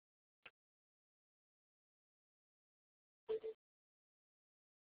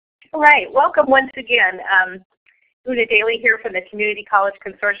All right, welcome once again. Una Daly here from the Community College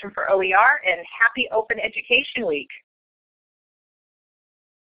Consortium for OER, and happy Open Education Week.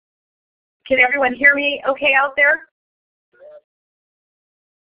 Can everyone hear me okay out there?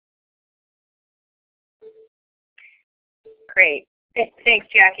 Great. Thanks,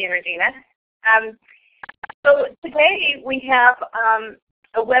 Jackie and Regina. So today we have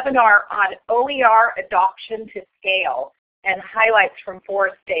a webinar on OER adoption to scale and highlights from 4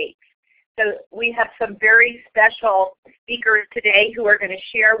 states. So we have some very special speakers today who are going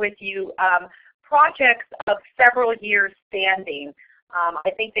to share with you projects of several years standing. I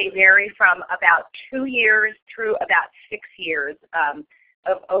think they vary from about 2 years through about 6 years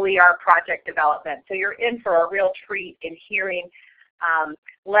of OER project development. So you're in for a real treat in hearing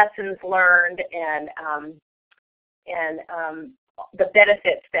lessons learned and the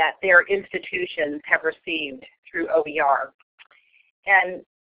benefits that their institutions have received through OER. And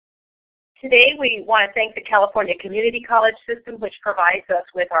today we want to thank the California Community College System, which provides us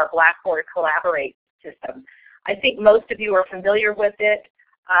with our Blackboard Collaborate system. I think most of you are familiar with it.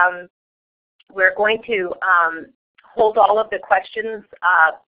 We're going to hold all of the questions.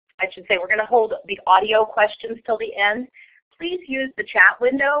 I should say we're going to hold the audio questions till the end. Please use the chat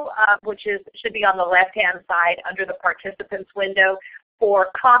window, which should be on the left-hand side under the participants window, for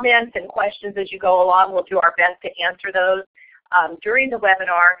comments and questions as you go along. We'll do our best to answer those during the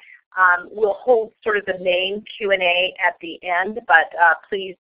webinar. We'll hold sort of the main Q&A at the end, but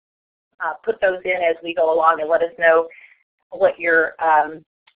please put those in as we go along and let us know what you're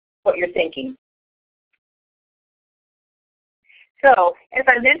thinking. So, as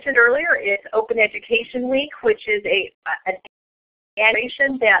I mentioned earlier, it's Open Education Week, which is an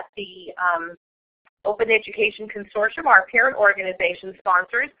animation that the Open Education Consortium, our parent organization,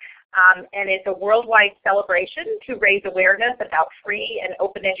 sponsors. And it's a worldwide celebration to raise awareness about free and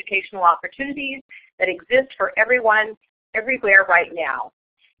open educational opportunities that exist for everyone, everywhere right now.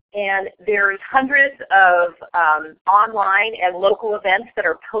 And there's hundreds of online and local events that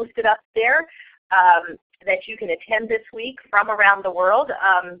are posted up there that you can attend this week from around the world.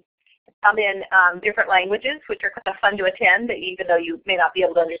 Some in different languages, which are kind of fun to attend, even though you may not be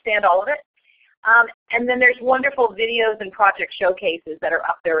able to understand all of it. And then there's wonderful videos and project showcases that are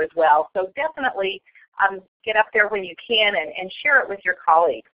up there as well. So definitely get up there when you can and share it with your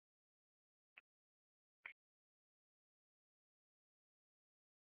colleagues.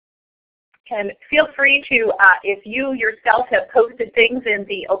 And feel free to, if you yourself have posted things in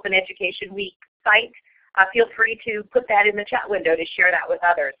the Open Education Week site, feel free to put that in the chat window to share that with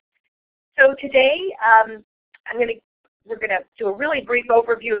others. So today, we're going to do a really brief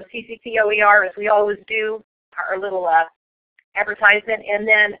overview of CCCOER, as we always do, our little advertisement, and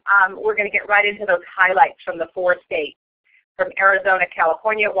then we're going to get right into those highlights from the 4 states, from Arizona,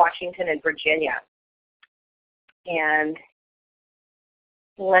 California, Washington, and Virginia. And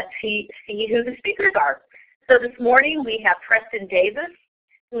let's see who the speakers are. So this morning we have Preston Davis,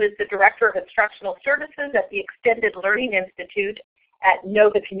 who is the Director of Instructional Services at the Extended Learning Institute at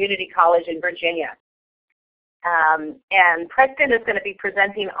Nova Community College in Virginia. And Preston is going to be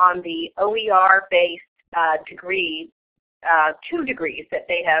presenting on the OER-based degree, 2 degrees that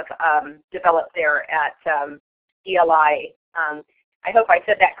they have developed there at ELI. I hope I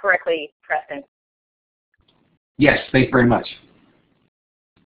said that correctly, Preston. Yes, thank you very much.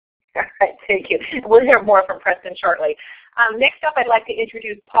 All right, thank you. We'll hear more from Preston shortly. Next up, I'd like to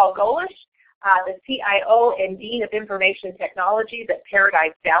introduce Paul Golisch, the CIO and Dean of Information Technologies at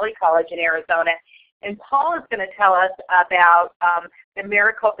Paradise Valley College in Arizona. And Paul is going to tell us about the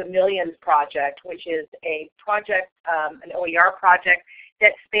Maricopa Millions project, which is a project, an OER project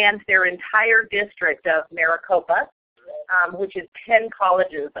that spans their entire district of Maricopa, which is 10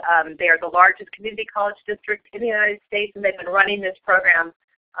 colleges. They are the largest community college district in the United States, and they've been running this program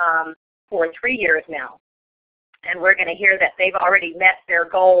for 3 years now. And we're going to hear that they've already met their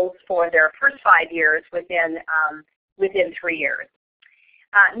goals for their first 5 years within 3 years.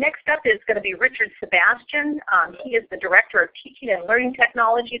 Next up is going to be Richard Sebastian. He is the Director of Teaching and Learning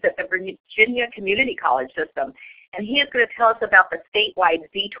Technologies at the Virginia Community College System. And he is going to tell us about the statewide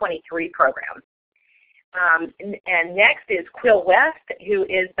Z23 program. And next is Quill West, who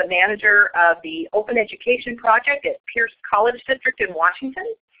is the manager of the Open Education Project at Pierce College District in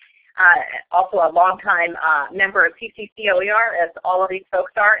Washington. Also a longtime member of CCCOER, as all of these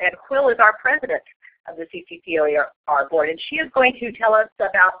folks are. And Quill is our president of the CCCOER board, and she is going to tell us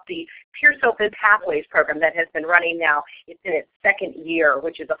about the Pierce Open Pathways program that has been running now. It's in its 2nd year,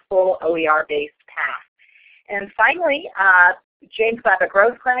 which is a full OER-based path. And finally, James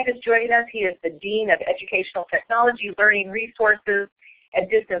Glapa-Grossklag is joining us. He is the Dean of Educational Technology, Learning Resources, and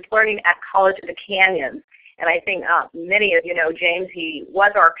distance learning at College of the Canyons. And I think many of you know James. He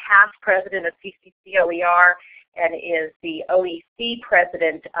was our past president of CCCOER and is the OEC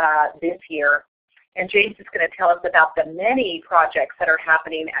president this year. And James is going to tell us about the many projects that are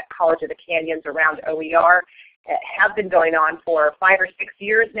happening at College of the Canyons around OER. Have been going on for 5 or 6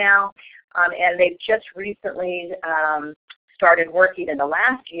 years now, and they've just recently started working in the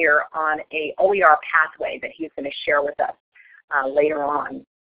last year on a OER pathway that he's going to share with us later on.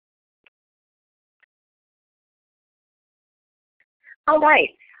 All right,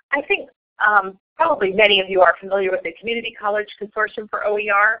 I think probably many of you are familiar with the Community College Consortium for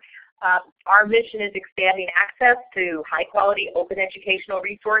OER. Our mission is expanding access to high-quality open educational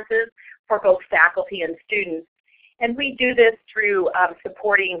resources for both faculty and students. And we do this through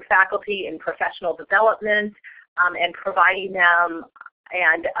supporting faculty in professional development and providing them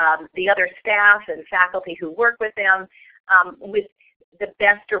and the other staff and faculty who work with them with the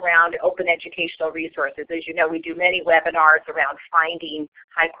best around open educational resources. As you know, we do many webinars around finding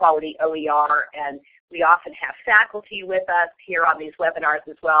high-quality OER, and we often have faculty with us here on these webinars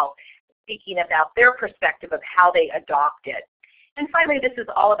as well, speaking about their perspective of how they adopt it. And finally, this is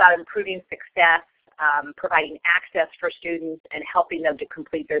all about improving success, providing access for students, and helping them to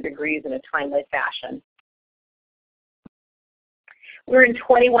complete their degrees in a timely fashion. We're in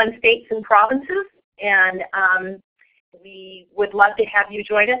 21 states and provinces, and we would love to have you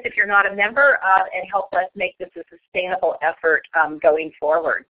join us if you're not a member and help us make this a sustainable effort going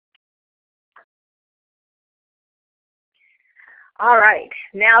forward. All right,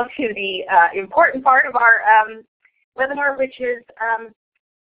 now to the important part of our webinar, which is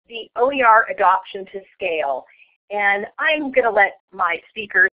the OER adoption to scale. And I'm going to let my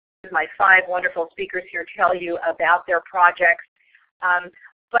speakers, my 5 wonderful speakers here, tell you about their projects.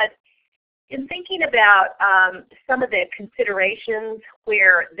 But in thinking about some of the considerations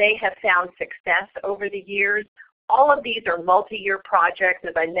where they have found success over the years, all of these are multi-year projects,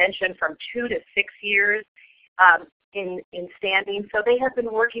 as I mentioned, from 2 to 6 years in standing. So they have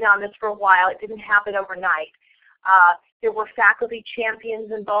been working on this for a while. It didn't happen overnight. There were faculty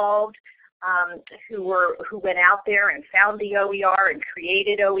champions involved who went out there and found the OER and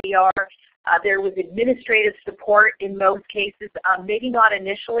created OER. There was administrative support in most cases, maybe not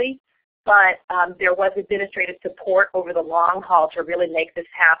initially, but there was administrative support over the long haul to really make this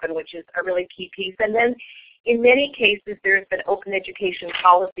happen, which is a really key piece. And then in many cases, there's been open education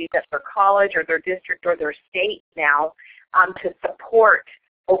policies at their college or their district or their state now to support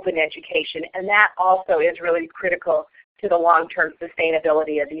open education, and that also is really critical to the long-term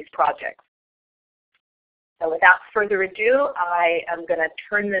sustainability of these projects. So without further ado, I am going to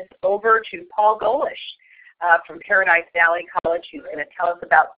turn this over to Paul Golisch from Paradise Valley College, who's going to tell us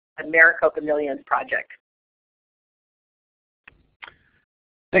about the Maricopa Millions project.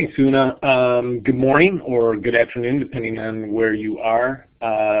 Thanks, Una. Good morning or good afternoon, depending on where you are.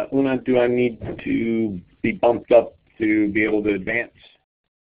 Una, do I need to be bumped up to be able to advance?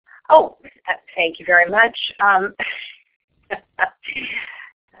 Oh, thank you very much.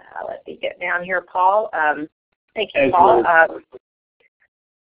 Let me get down here, Paul. Thank you, Paul.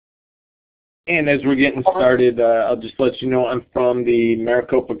 And as we're getting started, I'll just let you know I'm from the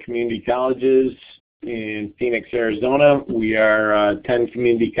Maricopa Community Colleges in Phoenix, Arizona. We are 10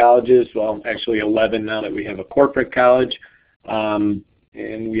 community colleges, well, actually 11 now that we have a corporate college, and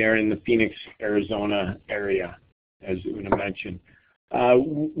we are in the Phoenix, Arizona area, as Una mentioned.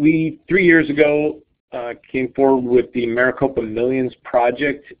 We, 3 years ago, came forward with the Maricopa Millions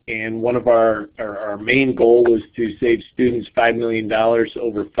project, and one of our main goal was to save students $5 million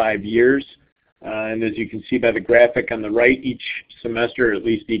over 5 years. And as you can see by the graphic on the right, each semester, at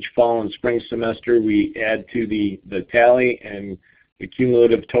least each fall and spring semester, we add to the tally, and the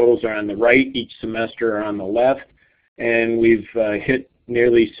cumulative totals are on the right, each semester are on the left, and we've hit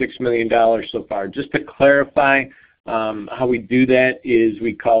nearly $6 million so far. Just to clarify, how we do that is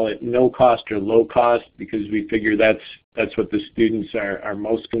we call it no cost or low cost, because we figure that's what the students are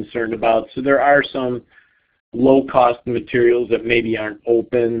most concerned about. So there are some low cost materials that maybe aren't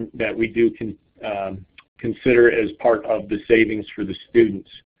open that we do consider as part of the savings for the students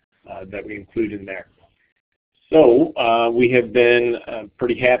that we include in there. So we have been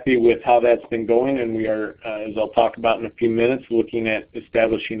pretty happy with how that's been going, and we are, as I'll talk about in a few minutes, looking at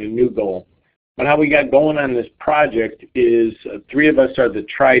establishing a new goal. But how we got going on this project is 3 of us are the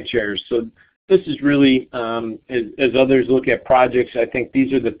tri-chairs. So this is really, as others look at projects, I think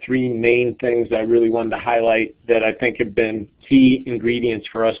these are the 3 main things I really wanted to highlight that I think have been key ingredients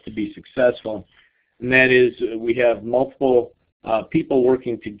for us to be successful. And that is we have multiple people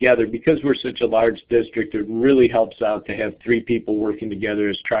working together. Because we're such a large district, it really helps out to have 3 people working together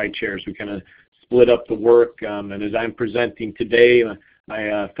as tri-chairs. We kind of split up the work, and as I'm presenting today,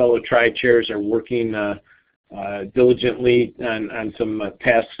 my fellow tri-chairs are working diligently on some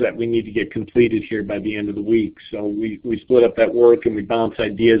tasks that we need to get completed here by the end of the week. So we split up that work and we bounce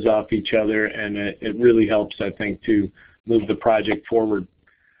ideas off each other, and it really helps, I think, to move the project forward.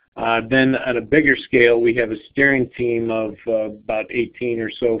 Then on a bigger scale, we have a steering team of about 18 or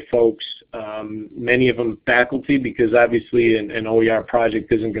so folks, many of them faculty, because obviously an OER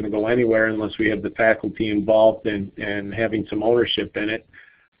project isn't going to go anywhere unless we have the faculty involved and having some ownership in it.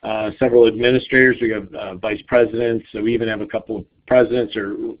 Several administrators, we have vice presidents, so we even have a couple of presidents,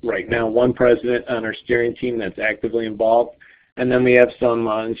 or right now 1 president on our steering team that's actively involved. And then we have some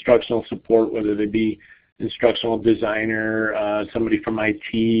instructional support, whether they be instructional designer, somebody from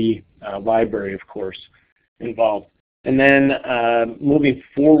IT, library, of course, involved. And then moving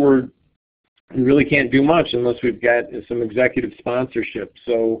forward, we really can't do much unless we've got some executive sponsorship.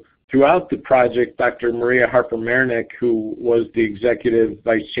 So throughout the project, Dr. Maria Harper-Marinick, who was the executive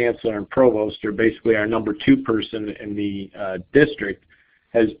vice chancellor and provost, or basically our number 2 person in the district,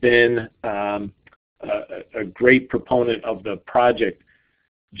 has been a great proponent of the project.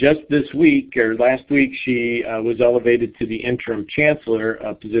 Just this week, or last week, she was elevated to the interim chancellor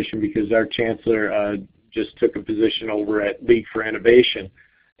position because our chancellor just took a position over at League for Innovation.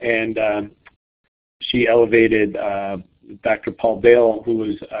 And she elevated Dr. Paul Dale, who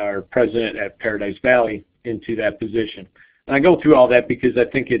was our president at Paradise Valley, into that position. And I go through all that because I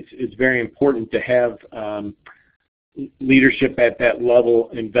think it's very important to have leadership at that level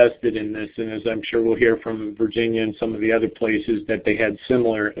invested in this, and as I'm sure we'll hear from Virginia and some of the other places, that they had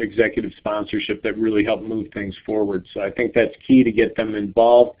similar executive sponsorship that really helped move things forward. So I think that's key, to get them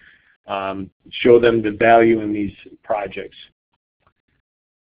involved, show them the value in these projects.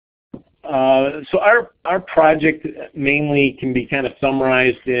 So our project mainly can be kind of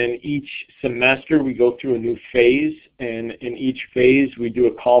summarized in each semester. We go through a new phase, and in each phase we do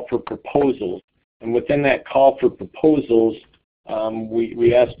a call for proposals. And within that call for proposals,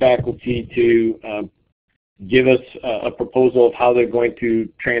 we ask faculty to give us a proposal of how they're going to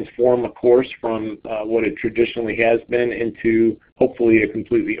transform a course from what it traditionally has been into hopefully a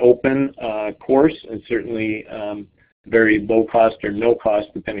completely open course, and certainly very low cost or no cost,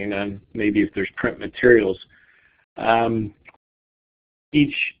 depending on maybe if there's print materials.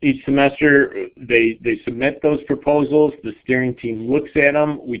 Each semester they submit those proposals. The steering team looks at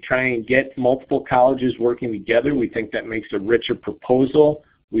them. We try and get multiple colleges working together. We think that makes a richer proposal.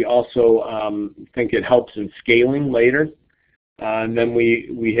 We also think it helps in scaling later. And then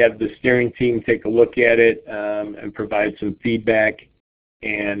we have the steering team take a look at it and provide some feedback,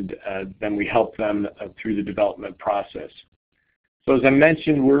 and then we help them through the development process. So as I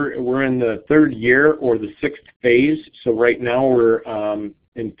mentioned, we're in the 3rd year, or the 6th phase. So right now we're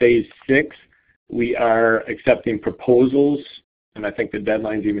in phase 6. We are accepting proposals, and I think the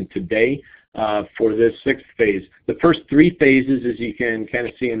deadline's even today, for this 6th phase. The first 3 phases, as you can kind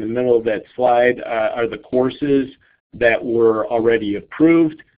of see in the middle of that slide, are the courses that were already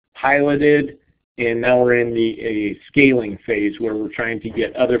approved, piloted, and now we're in a scaling phase where we're trying to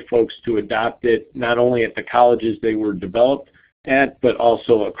get other folks to adopt it, not only at the colleges they were developed at, but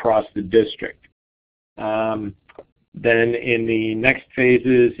also across the district. Then in the next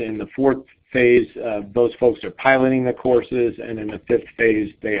phases, in the 4th phase, those folks are piloting the courses, and in the 5th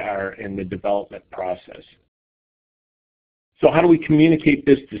phase, they are in the development process. So how do we communicate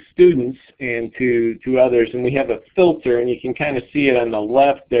this to students and to others? And we have a filter, and you can kind of see it on the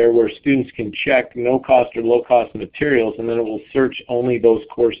left there, where students can check no cost or low cost materials, and then it will search only those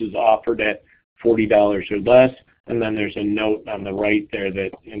courses offered at $40 or less. And then there's a note on the right there that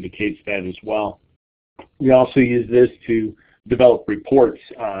indicates that as well. We also use this to develop reports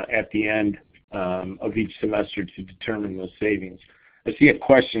at the end of each semester to determine those savings. I see a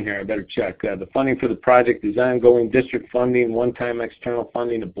question here, I better check. The funding for the project is ongoing district funding, one-time external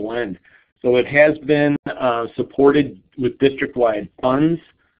funding, a blend. So it has been supported with district-wide funds,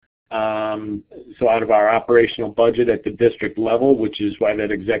 so out of our operational budget at the district level, which is why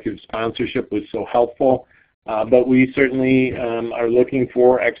that executive sponsorship was so helpful. But we certainly are looking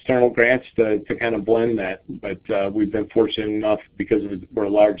for external grants to kind of blend that. But we've been fortunate enough, because we're a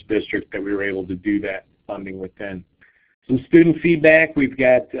large district, that we were able to do that funding within. Some student feedback. We've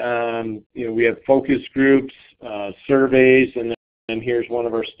got, we have focus groups, surveys, and then here's one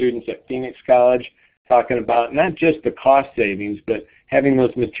of our students at Phoenix College talking about not just the cost savings, but having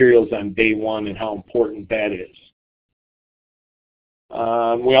those materials on day one and how important that is.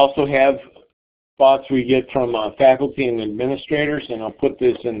 We also have thoughts we get from faculty and administrators, and I'll put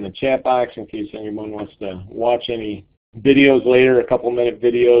this in the chat box in case anyone wants to watch any videos later, a couple-minute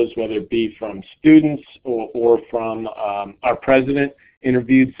videos, whether it be from students or from our president.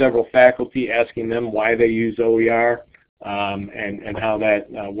 Interviewed several faculty, asking them why they use OER and how that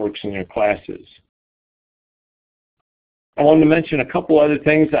works in their classes. I wanted to mention a couple other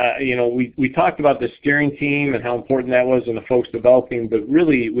things. You know, we talked about the steering team and how important that was and the folks developing, but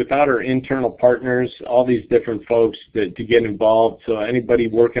really without our internal partners, all these different folks to get involved. So anybody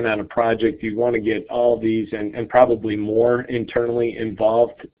working on a project, you want to get all these and probably more internally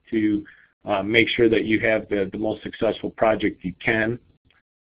involved to make sure that you have the most successful project you can.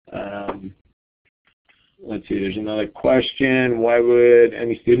 Let's see, there's another question. Why would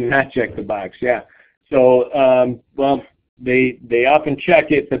any student not check the box? Yeah. So, well, they often check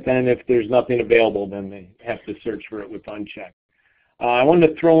it, but then if there's nothing available, then they have to search for it with unchecked. I wanted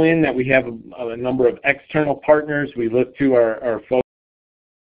to throw in that we have a number of external partners. We look to our folks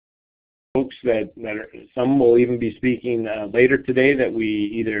that are, some will even be speaking later today, that we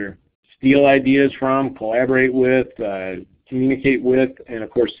either steal ideas from, collaborate with, communicate with, and of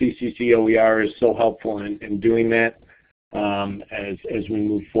course CCCOER is so helpful in doing that as we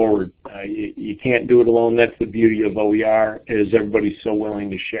move forward. You can't do it alone. That's the beauty of OER, is everybody's so willing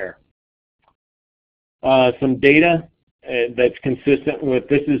to share. Some data that's consistent with,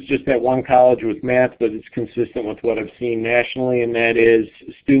 this is just at one college with math, but it's consistent with what I've seen nationally, and that is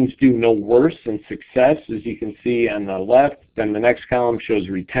students do no worse in success, as you can see on the left. Then the next column shows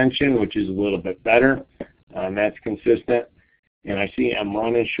retention, which is a little bit better. That's consistent. And I see I'm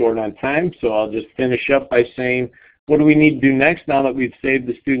running short on time, so I'll just finish up by saying, what do we need to do next now that we've saved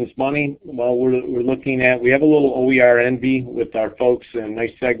the students money? Well, we're looking at, we have a little OER envy with our folks, and nice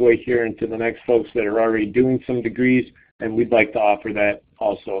segue here into the next folks that are already doing some degrees, and we'd like to offer that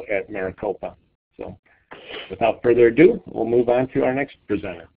also at Maricopa. So without further ado, we'll move on to our next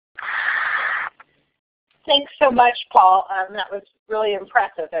presenter. Thanks so much, Paul. That was really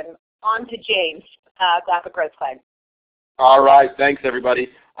impressive. And on to James, Glapa-Grossklag. All right, thanks everybody.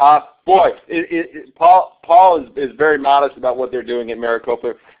 Boy, Paul is very modest about what they're doing at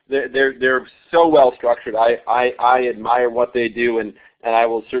Maricopa. They're so well structured. I admire what they do, and I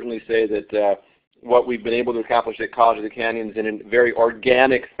will certainly say that what we've been able to accomplish at College of the Canyons in a very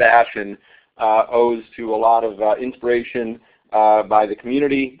organic fashion owes to a lot of inspiration by the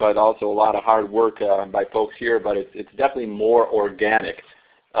community, but also a lot of hard work by folks here. But it's definitely more organic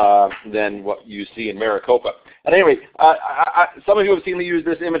than what you see in Maricopa. At any rate, some of you have seen me use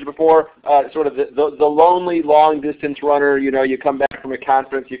this image before, sort of the lonely long-distance runner. You know, you come back from a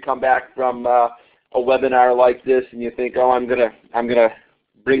conference, you come back from a webinar like this, and you think, oh, I'm gonna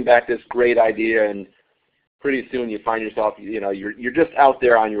bring back this great idea, and pretty soon you find yourself, you know, you're just out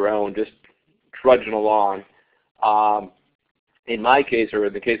there on your own, just trudging along. In my case, or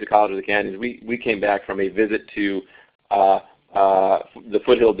in the case of College of the Canyons, we came back from a visit to the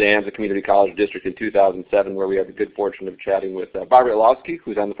Foothill Dams, a community college district in 2007, where we had the good fortune of chatting with Barbara Ilowski,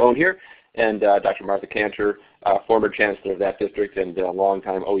 who's on the phone here, and Dr. Martha Cantor, former chancellor of that district and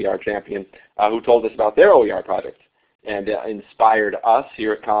longtime OER champion, who told us about their OER project and inspired us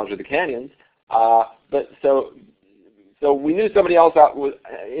here at College of the Canyons. But so we knew somebody else out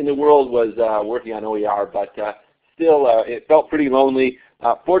in the world was working on OER, but still it felt pretty lonely.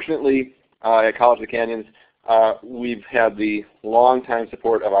 Fortunately, at College of the Canyons, we've had the long-time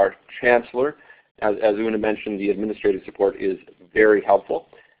support of our chancellor. As Una mentioned, the administrative support is very helpful.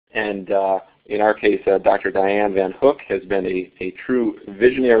 And in our case, Dr. Diane Van Hook has been a true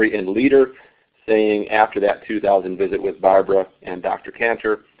visionary and leader, saying after that 2000 visit with Barbara and Dr.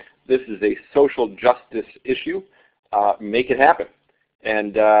 Cantor, this is a social justice issue. Make it happen.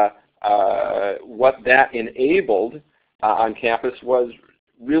 And what that enabled on campus was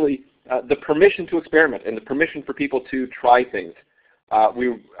really the permission to experiment and the permission for people to try things.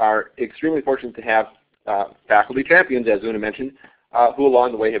 We are extremely fortunate to have faculty champions, as Una mentioned, who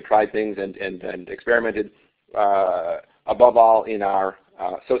along the way have tried things and experimented, above all in our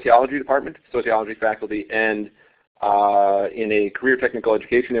sociology department, sociology faculty, and in a career technical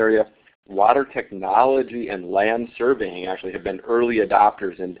education area. Water technology and land surveying actually have been early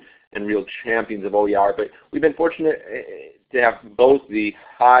adopters and real champions of OER, but we've been fortunate to have both the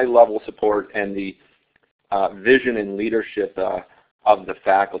high-level support and the vision and leadership of the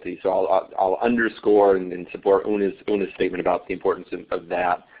faculty. So I'll underscore and support Una's statement about the importance of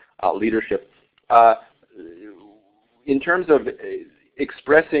that leadership. In terms of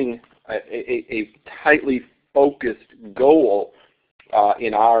expressing a tightly focused goal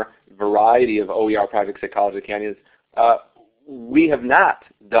in our variety of OER projects at College of the Canyons, we have not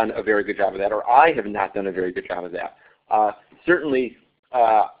done a very good job of that, or I have not done a very good job of that. Certainly,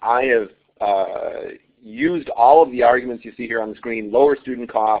 I have used all of the arguments you see here on the screen: lower student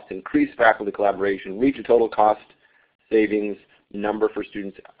costs, increased faculty collaboration, reach a total cost savings number for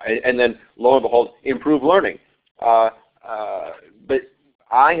students, and then lo and behold, improve learning. But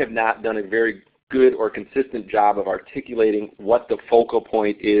I have not done a very good or consistent job of articulating what the focal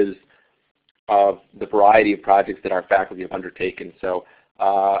point is of the variety of projects that our faculty have undertaken. So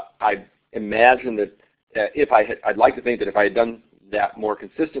I imagine that I'd like to think that if I had done that more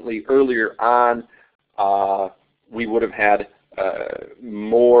consistently earlier on, we would have had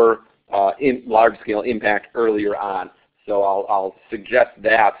more large-scale impact earlier on. So I'll suggest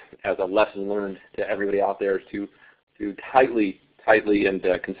that as a lesson learned to everybody out there, to tightly and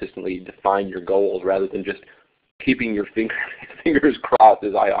consistently define your goals rather than just keeping your fingers crossed,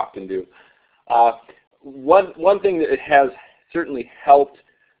 as I often do. One thing that has certainly helped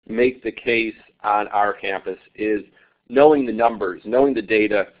make the case on our campus is knowing the numbers, knowing the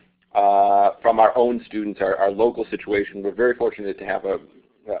data from our own students, our local situation. We're very fortunate to have a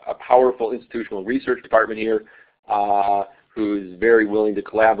powerful institutional research department here who's very willing to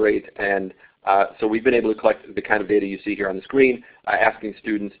collaborate, and so we've been able to collect the kind of data you see here on the screen, asking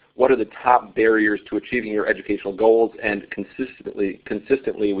students what are the top barriers to achieving your educational goals, and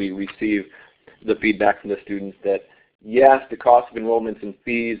consistently we receive the feedback from the students that yes, the cost of enrollments and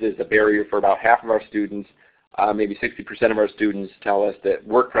fees is a barrier for about half of our students. Maybe 60% of our students tell us that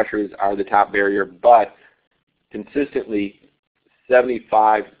work pressures are the top barrier, but consistently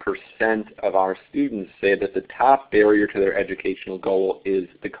 75% of our students say that the top barrier to their educational goal is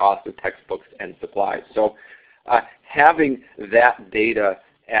the cost of textbooks and supplies. So having that data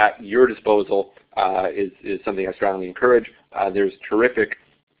at your disposal is something I strongly encourage. There's terrific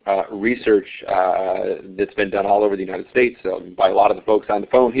research that's been done all over the United States by a lot of the folks on the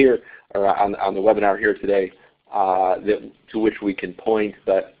phone here, or on the webinar here today, to which we can point,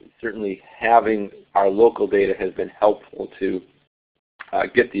 but certainly having our local data has been helpful to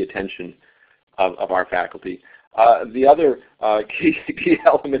get the attention of our faculty. The other key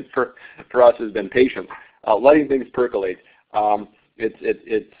element for us has been patience, letting things percolate.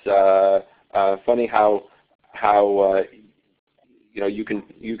 It's funny how you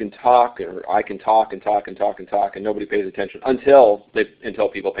can talk, or I can talk and talk and talk and talk, and nobody pays attention until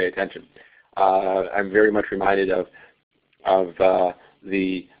people pay attention. I'm very much reminded of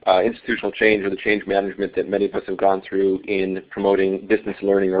the institutional change or the change management that many of us have gone through in promoting distance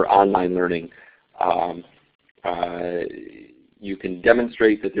learning or online learning. You can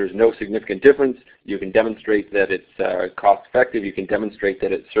demonstrate that there's no significant difference. You can demonstrate that it's cost effective. You can demonstrate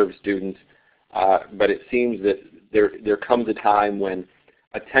that it serves students. But it seems that there comes a time when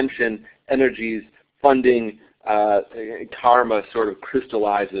attention, energies, funding, karma sort of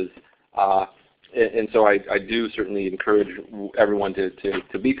crystallizes. And so I do certainly encourage everyone to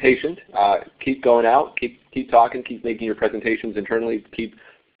be patient, keep going out, keep talking, keep making your presentations internally, keep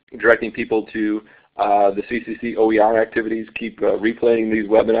directing people to the CCCOER activities, keep replaying these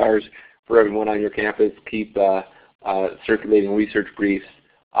webinars for everyone on your campus, keep circulating research briefs,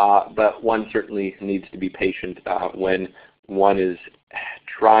 but one certainly needs to be patient when one is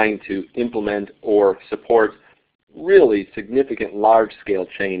trying to implement or support really significant large-scale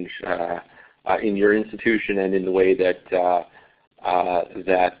change in your institution and in the way that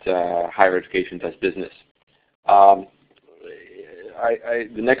higher education does business. The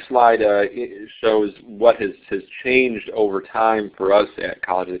next slide shows what has changed over time for us at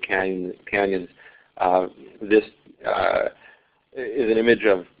College of the Canyons. This is an image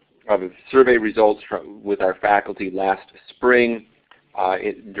of survey results with our faculty last spring,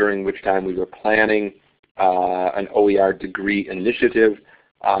 during which time we were planning an OER degree initiative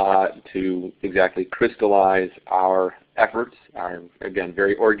to exactly crystallize our efforts, our, again,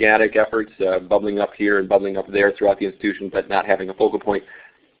 very organic efforts, bubbling up here and bubbling up there throughout the institution, but not having a focal point.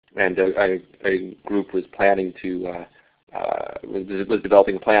 And a group was planning to, was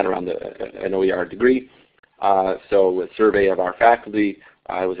developing a plan around an OER degree. So a survey of our faculty,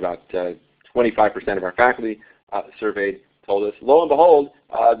 it was about 25% of our faculty surveyed, told us, lo and behold,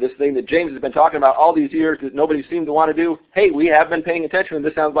 this thing that James has been talking about all these years that nobody seemed to want to do, hey, we have been paying attention and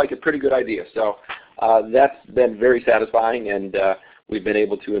this sounds like a pretty good idea. So that's been very satisfying, and we've been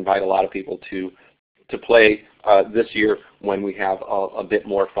able to invite a lot of people to play this year when we have a bit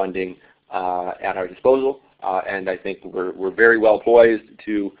more funding at our disposal. And I think we're very well poised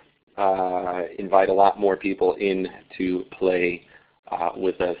to invite a lot more people in to play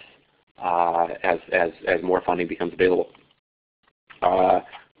with us as more funding becomes available.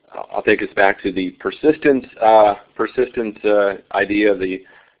 I'll take us back to the persistence idea of the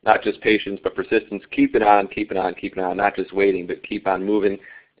not just patience but persistence. Keep it on, keep it on, keep it on. Not just waiting, but keep on moving.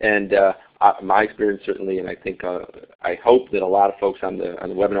 And my experience certainly, and I think I hope that a lot of folks on the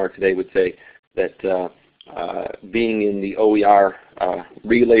webinar today would say that being in the OER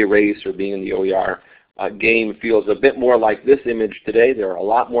relay race or being in the OER game feels a bit more like this image today. There are a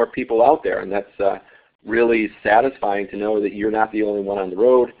lot more people out there, and that's really satisfying to know that you're not the only one on the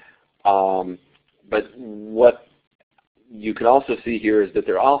road. But what you can also see here is that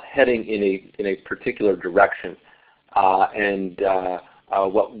they're all heading in a particular direction,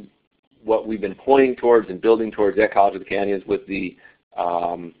 what we've been pointing towards and building towards at College of the Canyons with the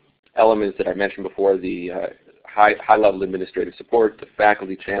elements that I mentioned before, the high-level administrative support, the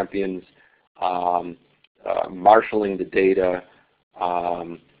faculty champions, marshaling the data,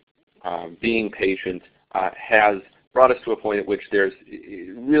 being patient, has brought us to a point at which there's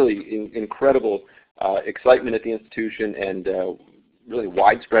really incredible excitement at the institution and really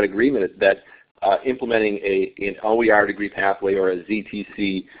widespread agreement that implementing an OER degree pathway or a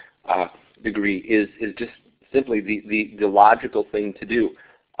ZTC degree is just simply the logical thing to do.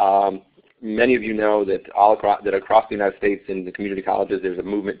 Many of you know that across the United States in the community colleges there's a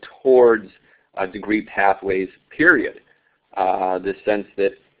movement towards degree pathways, period. The sense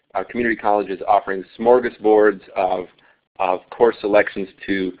that community colleges offering smorgasbords of course selections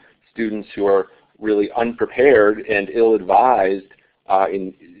to students who are really unprepared and ill-advised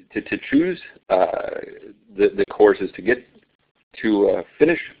to choose the courses to get to a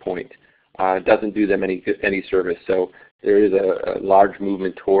finish point doesn't do them any service. So there is a large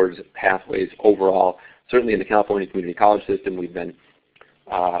movement towards pathways overall. Certainly in the California community college system, we've been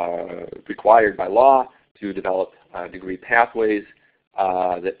required by law to develop degree pathways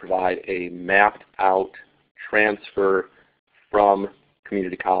that provide a mapped out transfer from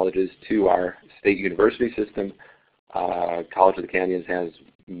community colleges to our state university system. College of the Canyons has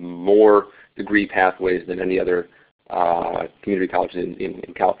more degree pathways than any other community colleges in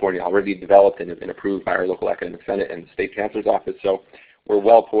California, already developed and have been approved by our local academic senate and state chancellor's office. So we're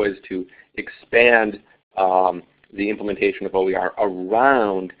well poised to expand the implementation of OER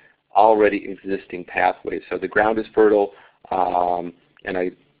around already existing pathways. So the ground is fertile, and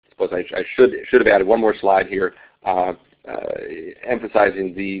I suppose I should have added one more slide here,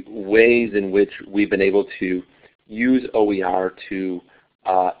 emphasizing the ways in which we've been able to use OER to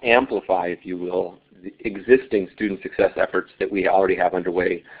amplify, if you will, the existing student success efforts that we already have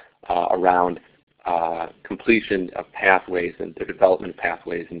underway around completion of pathways and the development of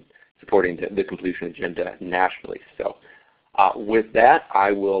pathways and supporting the completion agenda nationally. So with that,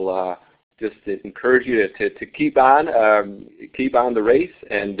 I will just encourage you to keep on the race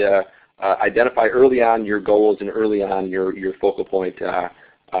and identify early on your goals and early on your focal point so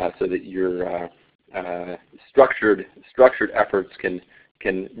that your structured efforts can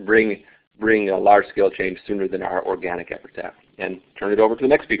bring a large-scale change sooner than our organic efforts have. And turn it over to the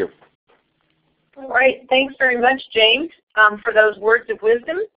next speaker. All right. Thanks very much, James, for those words of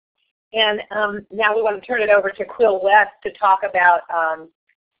wisdom. And now we want to turn it over to Quill West to talk about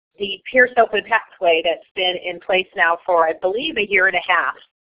the Pierce Open Pathway that's been in place now for, I believe, a year and a half,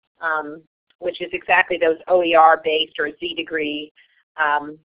 which is exactly those OER-based or Z degree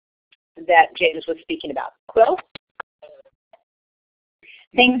that James was speaking about. Quill?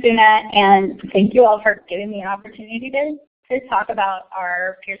 Thanks, Una, and thank you all for giving me an opportunity to talk about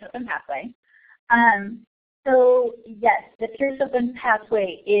our Pierce Open Pathway. So yes, the Pierce Open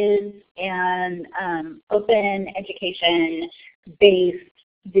Pathway is an open education-based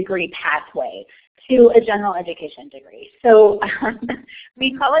degree pathway to a general education degree. So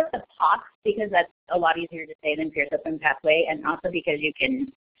we call it the POC because that's a lot easier to say than Pierce Open Pathway, and also because you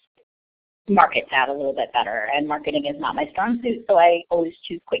can market that a little bit better, and marketing is not my strong suit, so I always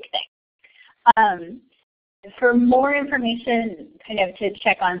choose quick things. For more information, kind of to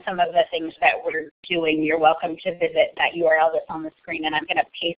check on some of the things that we're doing, you're welcome to visit that URL that's on the screen, and I'm going to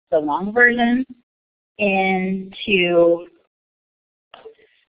paste the long version into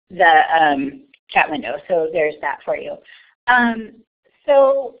the chat window, so there's that for you.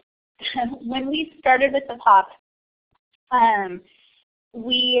 So when we started with the POC,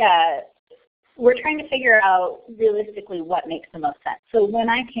 we're trying to figure out realistically what makes the most sense. So when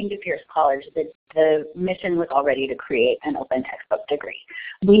I came to Pierce College, the mission was already to create an open textbook degree.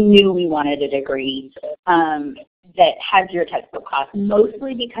 We knew we wanted a degree that had zero textbook costs,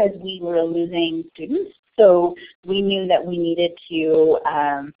 mostly because we were losing students. So we knew that we needed to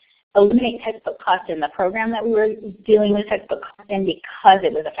eliminate textbook costs in the program that we were dealing with textbook costs in, because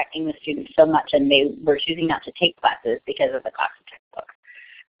it was affecting the students so much and they were choosing not to take classes because of the cost of textbooks.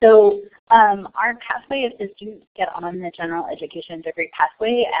 So our pathway is the students get on the general education degree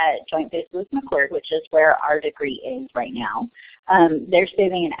pathway at Joint Base with McCord, which is where our degree is right now. They're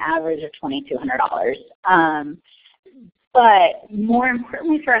saving an average of $2,200. But more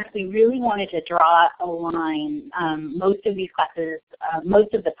importantly for us, we really wanted to draw a line. Most of these classes,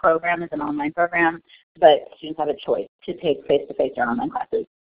 most of the program is an online program, but students have a choice to take face-to-face or online classes.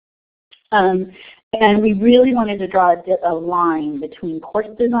 And we really wanted to draw a line between course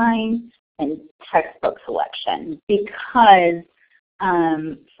design and textbook selection because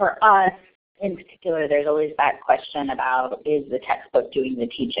for us, in particular, there's always that question about, is the textbook doing the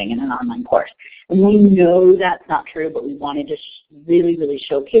teaching in an online course? And we know that's not true, but we wanted to really, really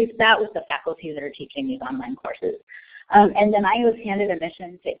showcase that with the faculty that are teaching these online courses. And then I was handed a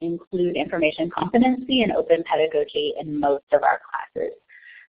mission to include information competency and open pedagogy in most of our classes.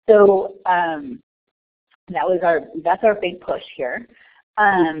 So that's our big push here.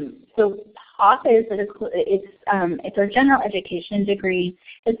 So HOP is it's our general education degree.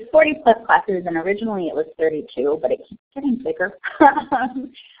 It's 40 plus classes, and originally it was 32, but it keeps getting bigger.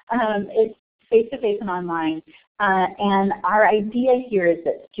 It's face-to-face and online. And our idea here is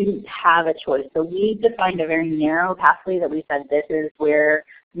that students have a choice. So we defined a very narrow pathway that we said this is where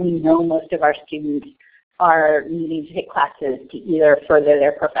we know most of our students are needing to take classes to either further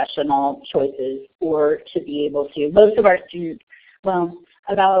their professional choices or to be able to. Most of our students, well,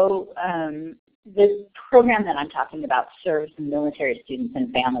 about this program that I'm talking about serves military students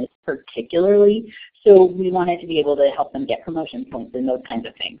and families particularly, so we wanted to be able to help them get promotion points and those kinds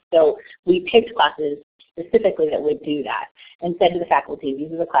of things. So we picked classes specifically that would do that and said to the faculty,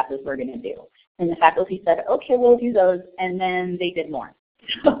 these are the classes we're going to do. And the faculty said, okay, we'll do those, and then they did more.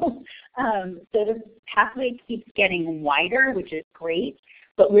 So the pathway keeps getting wider, which is great,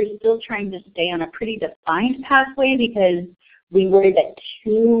 but we're still trying to stay on a pretty defined pathway because we worry that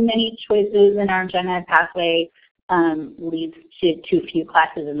too many choices in our gen ed pathway leads to too few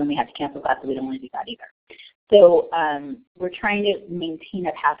classes, and then we have to cancel classes. We don't want to do that either. So we're trying to maintain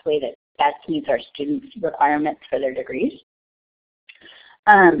a pathway that best meets our students' requirements for their degrees.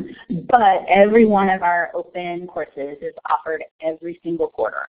 But every one of our open courses is offered every single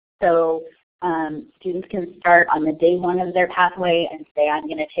quarter. So students can start on the day one of their pathway and say, I'm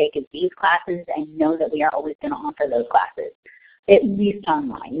going to take these classes and know that we are always going to offer those classes, at least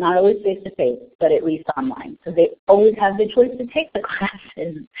online. Not always face-to-face, but at least online. So they always have the choice to take the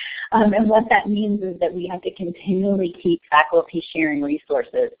classes. And what that means is that we have to continually keep faculty sharing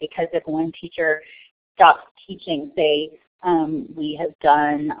resources because if one teacher stops teaching, say, we have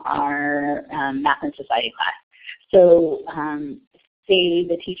done our Math and Society class. So say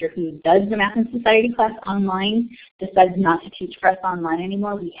the teacher who does the Math and Society class online decides not to teach for us online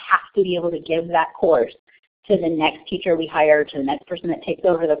anymore, we have to be able to give that course to the next teacher we hire, to the next person that takes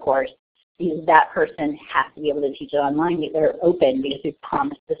over the course, because that person has to be able to teach it online. They're open because we've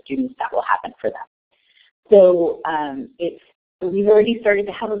promised the students that will happen for them. So we've already started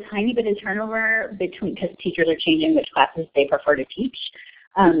to have a tiny bit of turnover between, because teachers are changing which classes they prefer to teach.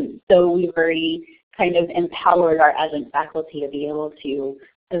 So we've already kind of empowered our adjunct faculty to be able to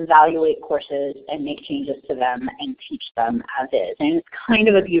evaluate courses and make changes to them and teach them as is. And it's kind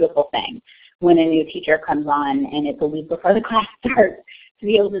of a beautiful thing when a new teacher comes on and it's a week before the class starts to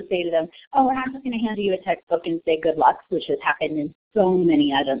be able to say to them, oh, we're not just going to hand you a textbook and say good luck, which has happened in so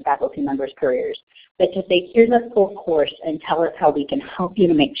many adjunct faculty members' careers, but to say, here's a full course and tell us how we can help you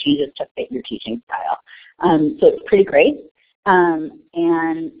to make changes to fit your teaching style. So it's pretty great.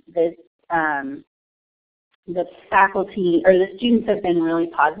 And the faculty or the students have been really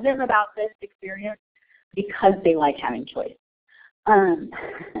positive about this experience because they like having choice.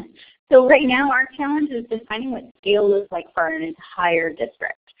 So right now our challenge is defining what scale looks like for an entire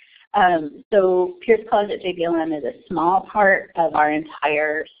district. So Pierce College at JBLM is a small part of our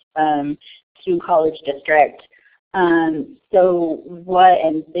entire student college district. And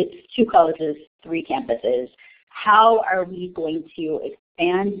it's 2 colleges, 3 campuses. How are we going to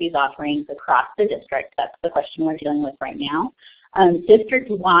expand these offerings across the district? That's the question we're dealing with right now.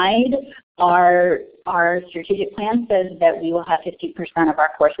 District-wide, our strategic plan says that we will have 50% of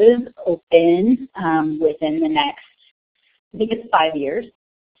our courses open within the next, I think it's 5 years.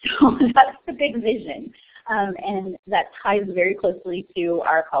 So that's the big vision. And that ties very closely to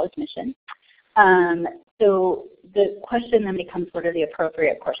our college mission. So the question then becomes, what are the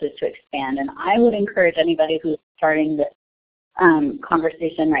appropriate courses to expand? And I would encourage anybody who's starting this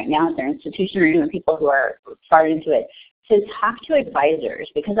conversation right now at their institution or even people who are far into it to talk to advisors,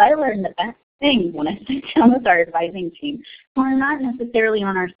 because I learned the best thing when I sit down with our advising team, who are not necessarily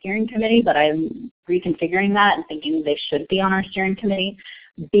on our steering committee, but I'm reconfiguring that and thinking they should be on our steering committee.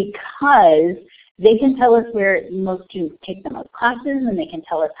 because they can tell us where most students take the most classes, and they can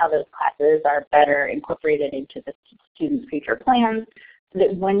tell us how those classes are better incorporated into the students' future plans, so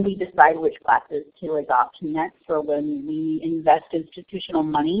that when we decide which classes to adopt next, or when we invest institutional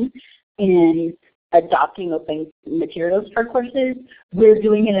money in adopting open materials for courses, we're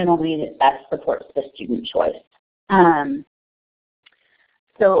doing it in a way that best supports the student choice.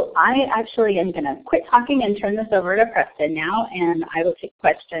 So I actually am going to quit talking and turn this over to Preston now, and I will take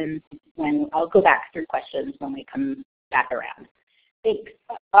questions I'll go back through questions when we come back around. Thanks.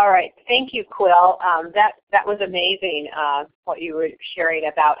 All right. Thank you, Quill. That was amazing, what you were sharing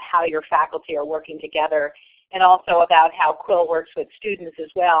about how your faculty are working together, and also about how Quill works with students as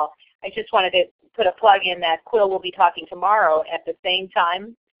well. I just wanted to put a plug in that Quill will be talking tomorrow at the same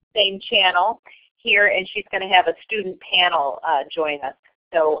time, same channel here, and she's going to have a student panel join us.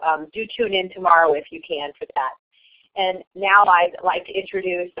 So do tune in tomorrow if you can for that. And now I'd like to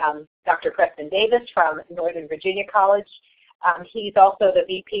introduce Dr. Preston Davis from Northern Virginia College. He's also the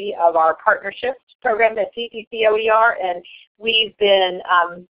VP of our partnerships program at CCCOER, and we've been,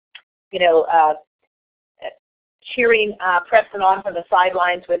 cheering Preston on from the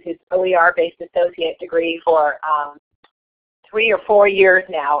sidelines with his OER-based associate degree for 3 or 4 years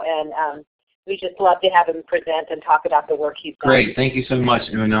now, and we just love to have him present and talk about the work he's done. Great. Thank you so much,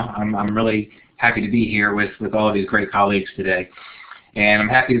 Una. I'm really happy to be here with all of these great colleagues today. And I'm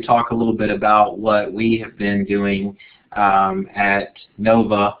happy to talk a little bit about what we have been doing at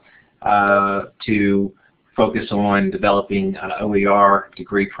NOVA to focus on developing OER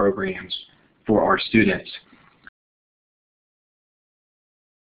degree programs for our students.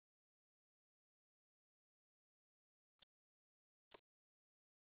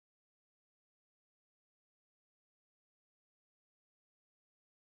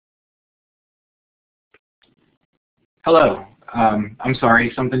 Hello. I'm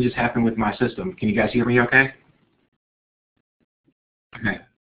sorry, something just happened with my system. Can you guys hear me okay? Okay.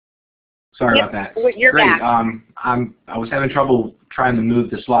 Sorry about that. You're Great. back. I was having trouble trying to move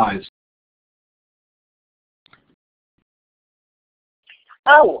the slides.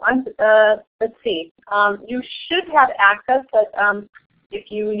 Oh, let's see. You should have access, but if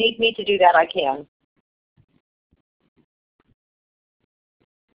you need me to do that, I can.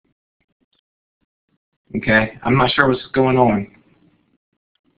 Okay. I'm not sure what's going on.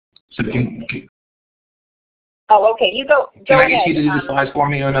 So Oh, okay. You go can I ahead. get you to do the slides for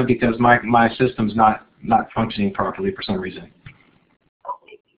me, Una, because my system's not functioning properly for some reason.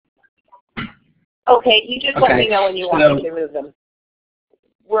 Okay. You just let me know when you want me to move them.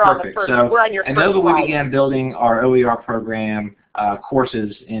 We're on the first. We're on your first slide. At NOVA, we began building our OER program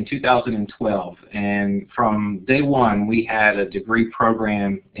courses in 2012, and from day one, we had a degree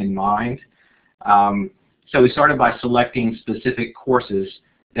program in mind. So we started by selecting specific courses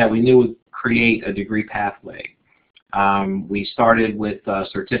that we knew would create a degree pathway. We started with a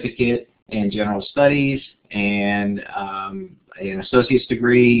certificate in general studies and an associate's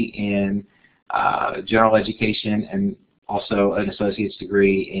degree in general education, and also an associate's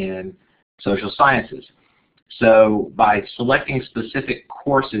degree in social sciences. So by selecting specific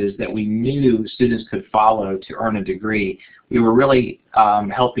courses that we knew students could follow to earn a degree, we were really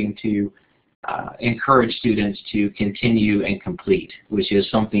helping to encourage students to continue and complete, which is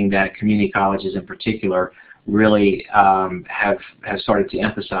something that community colleges in particular really have started to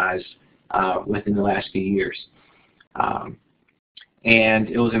emphasize within the last few years. And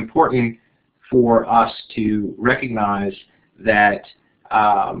it was important for us to recognize that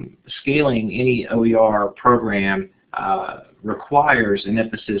scaling any OER program requires an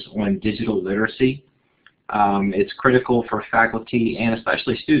emphasis on digital literacy. It's critical for faculty and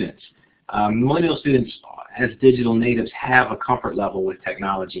especially students. Millennial students, as digital natives, have a comfort level with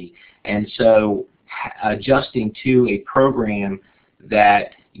technology, and so adjusting to a program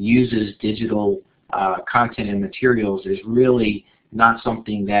that uses digital content and materials is really not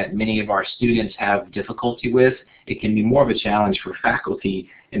something that many of our students have difficulty with. It can be more of a challenge for faculty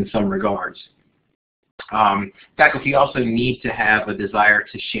in some regards. Faculty also need to have a desire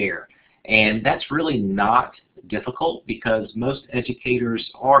to share, and that's really not difficult because most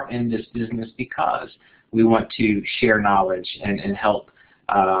educators are in this business because we want to share knowledge and help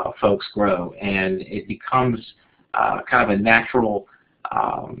folks grow, and it becomes kind of a natural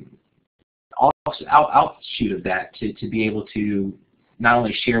outshoot of that to be able to not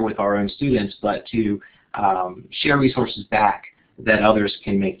only share with our own students, but to share resources back that others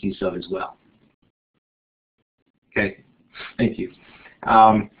can make use of as well. Okay, thank you.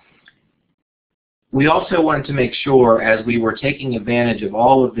 We also wanted to make sure, as we were taking advantage of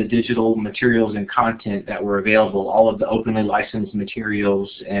all of the digital materials and content that were available, all of the openly licensed materials,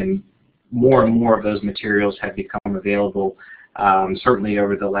 and more of those materials have become available certainly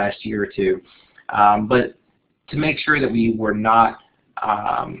over the last year or two. But to make sure that we were not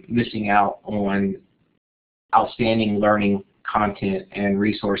missing out on outstanding learning content and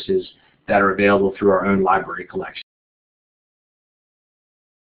resources that are available through our own library collections.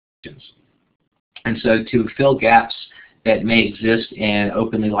 And so to fill gaps that may exist in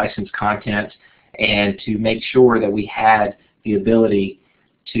openly licensed content, and to make sure that we had the ability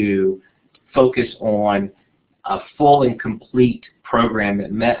to focus on a full and complete program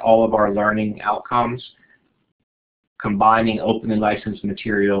that met all of our learning outcomes, combining openly licensed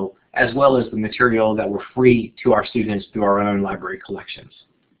material as well as the material that were free to our students through our own library collections.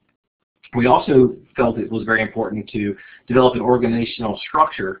 We also felt it was very important to develop an organizational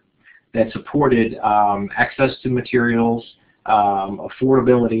structure that supported access to materials,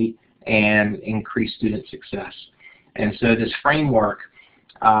 affordability, and increased student success. And so this framework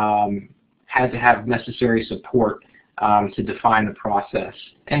had to have necessary support to define the process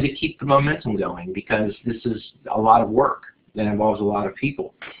and to keep the momentum going, because this is a lot of work that involves a lot of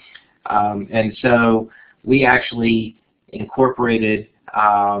people. And so we actually incorporated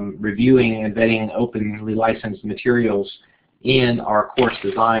reviewing and vetting openly licensed materials in our course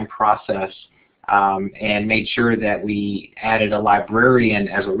design process, and made sure that we added a librarian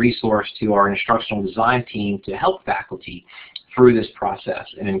as a resource to our instructional design team to help faculty through this process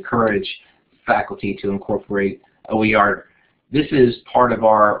and encourage faculty to incorporate OER. This is part of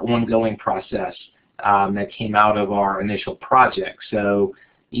our ongoing process that came out of our initial project. So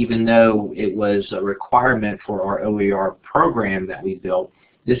even though it was a requirement for our OER program that we built,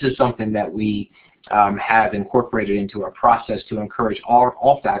 this is something that we have incorporated into our process to encourage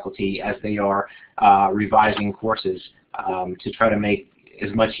all faculty as they are revising courses to try to make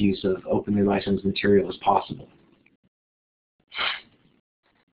as much use of openly licensed material as possible.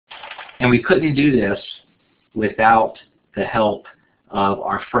 And we couldn't do this without the help of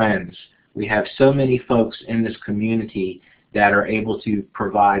our friends. We have so many folks in this community that are able to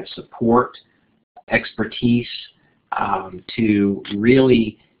provide support, expertise, to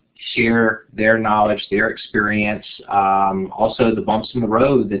really share their knowledge, their experience, also the bumps in the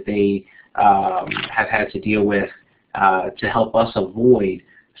road that they have had to deal with to help us avoid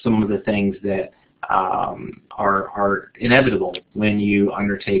some of the things that are inevitable when you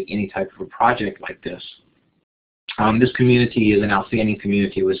undertake any type of a project like this. This community is an outstanding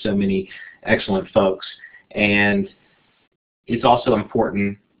community with so many excellent folks, and it's also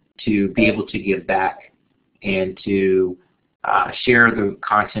important to be able to give back and to share the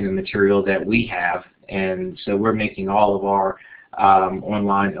content and material that we have. And so we're making all of our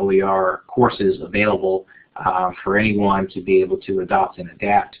online OER courses available for anyone to be able to adopt and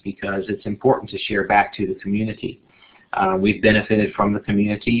adapt, because it's important to share back to the community. We've benefited from the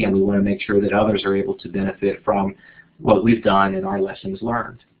community, and we want to make sure that others are able to benefit from what we've done and our lessons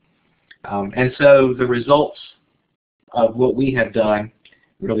learned. And so the results of what we have done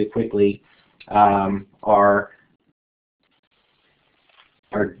really quickly are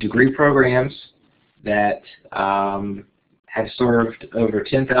degree programs that have served over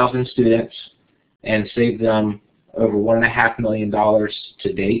 10,000 students and saved them over $1.5 million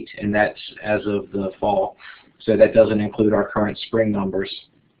to date, and that's as of the fall. So that doesn't include our current spring numbers.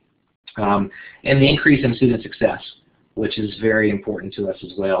 And the increase in student success, which is very important to us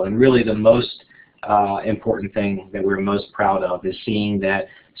as well. And really the most important thing that we're most proud of is seeing that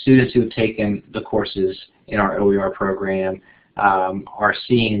students who have taken the courses in our OER program are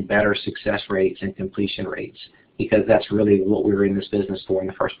seeing better success rates and completion rates, because that's really what we were in this business for in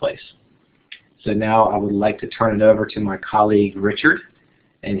the first place. So now I would like to turn it over to my colleague Richard,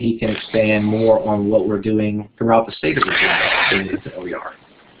 and he can expand more on what we're doing throughout the state of Virginia with OER.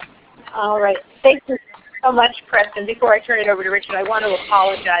 All right. Thank you so much, Preston. Before I turn it over to Richard, I want to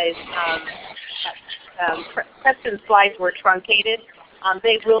apologize. Preston's slides were truncated.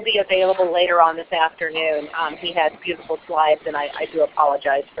 They will be available later on this afternoon. He had beautiful slides, and I do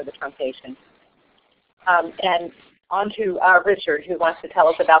apologize for the truncation. And on to Richard, who wants to tell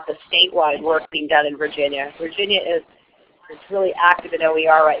us about the statewide work being done in Virginia. Virginia is really active in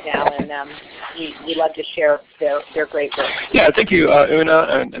OER right now, and we love to share their great work. Yeah, thank you, Una,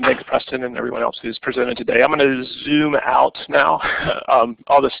 and thanks Preston and everyone else who's presented today. I'm going to zoom out now.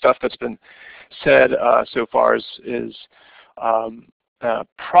 All the stuff that's been said so far is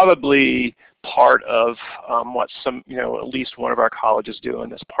probably part of what at least one of our colleges do,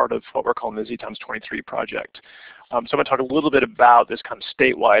 and that's part of what we're calling the Z×23 project. So I'm going to talk a little bit about this kind of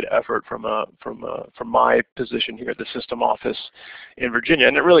statewide effort from my position here at the system office in Virginia,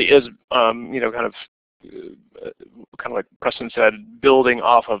 and it really is kind of like Preston said, building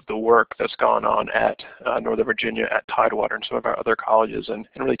off of the work that's gone on at Northern Virginia, at Tidewater, and some of our other colleges, and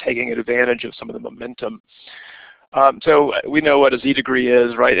really taking advantage of some of the momentum. So we know what a Z degree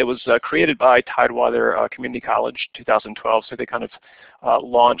is, right? It was created by Tidewater Community College 2012, so they kind of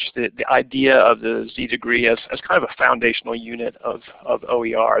launched the idea of the Z degree as kind of a foundational unit of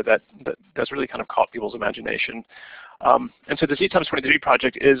OER that's really kind of caught people's imagination. And so the Z×23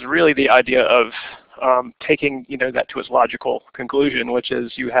 project is really the idea of taking that to its logical conclusion, which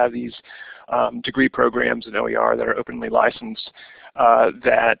is you have these degree programs in OER that are openly licensed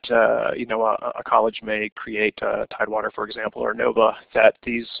that a college may create, Tidewater, for example, or Nova, that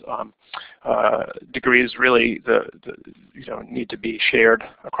these degrees really need to be shared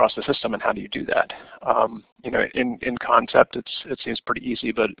across the system. And how do you do that? In concept, it seems pretty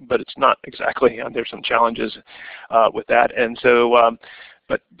easy, but it's not exactly. There's some challenges with that, and so.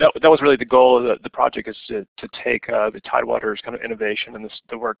 But that was really the goal of the project, is to take the Tidewater's kind of innovation and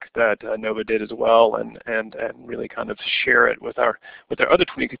the work that Nova did as well, and really kind of share it with our other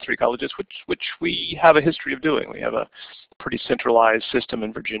 23 colleges, which we have a history of doing. We have a pretty centralized system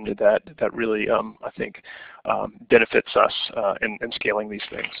in Virginia that really I think benefits us in scaling these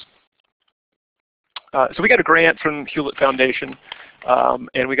things. So we got a grant from Hewlett Foundation.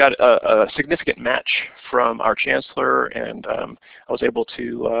 And we got a significant match from our chancellor, and I was able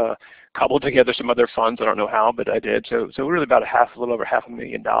to cobble together some other funds. I don't know how, but I did. So really about a little over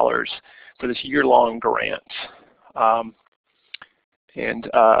 $500,000 for this year-long grant.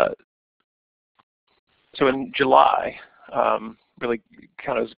 So in July, really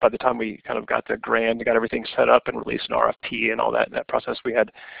kind of by the time we kind of got the grant, got everything set up and released an RFP and all that process, we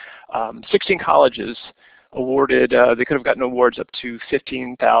had 16 colleges awarded. They could have gotten awards up to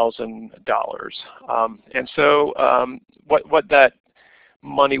 $15,000. And so what that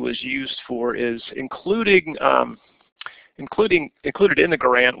money was used for is included in the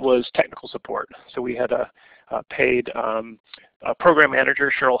grant was technical support. So we had a paid program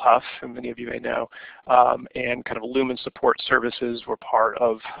manager, Cheryl Huff, who many of you may know, and kind of Lumen support services were part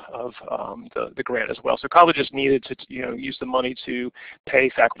of the grant as well. So colleges needed to use the money to pay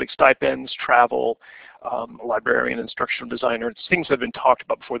faculty stipends, travel, a librarian, instructional designer, things that have been talked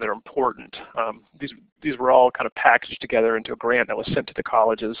about before that are important. These were all kind of packaged together into a grant that was sent to the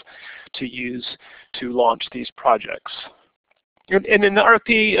colleges to use to launch these projects. And in the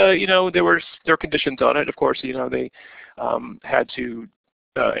RFP, there were conditions on it. Of course, they had to,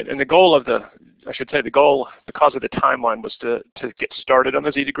 and the goal of because of the timeline was to get started on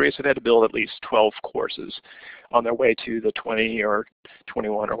the Z degree, so they had to build at least 12 courses on their way to the 20 or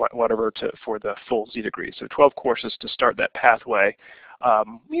 21 or whatever for the full Z degree. So 12 courses to start that pathway,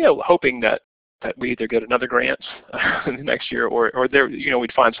 hoping that we either get another grant next year or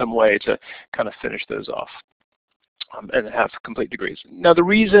we'd find some way to kind of finish those off. And have complete degrees. Now, the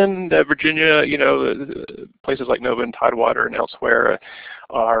reason that Virginia, places like Nova and Tidewater and elsewhere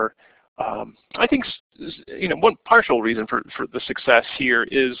are, I think, one partial reason for the success here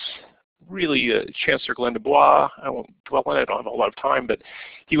is really Chancellor Glenn DuBois. I won't dwell on it. I don't have a lot of time, but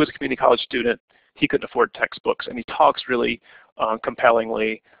he was a community college student. He couldn't afford textbooks, and he talks really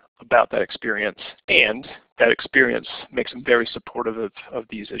compellingly about that experience, and that experience makes him very supportive of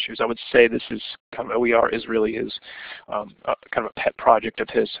these issues. I would say this is kind of OER is really his kind of a pet project of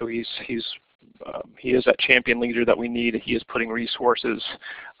his. So he is that champion leader that we need. He is putting resources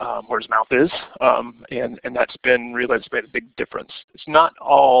where his mouth is, and that's been made a big difference. It's not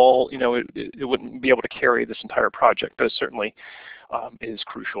all, it wouldn't be able to carry this entire project, but it certainly is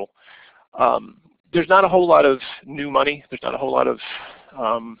crucial. There's not a whole lot of new money. There's not a whole lot of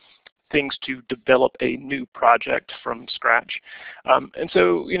things to develop a new project from scratch. And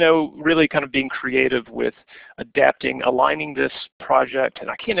so, really kind of being creative with aligning this project, and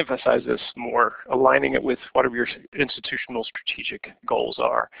I can't emphasize this more, aligning it with whatever your institutional strategic goals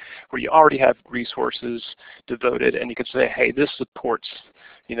are, where you already have resources devoted, and you can say, hey, this supports,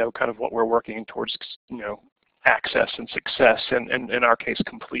 kind of what we're working towards, access and success, and in our case,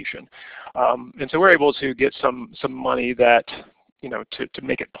 completion. And so we're able to get some money that, to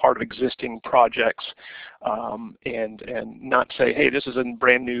make it part of existing projects, and not say, hey, this is a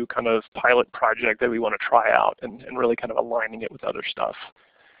brand new kind of pilot project that we want to try out, and really kind of aligning it with other stuff.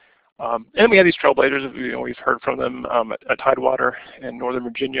 And we have these trailblazers. We've heard from them at Tidewater and Northern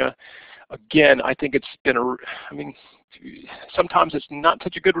Virginia. Again, I think it's been sometimes it's not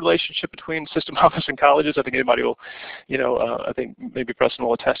such a good relationship between system office and colleges. I think anybody will, I think maybe Preston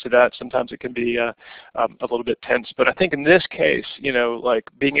will attest to that. Sometimes it can be a little bit tense. But I think in this case, like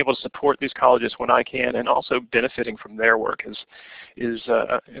being able to support these colleges when I can, and also benefiting from their work is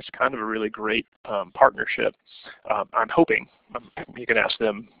kind of a really great partnership. I'm hoping you can ask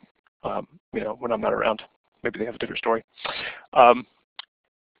them, when I'm not around. Maybe they have a different story.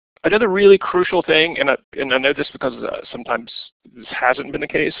 Another really crucial thing, and I know this because sometimes this hasn't been the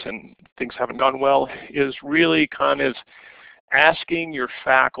case and things haven't gone well, is really kind of asking your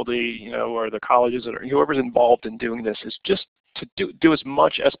faculty, or the colleges or whoever's involved in doing this, is just to do as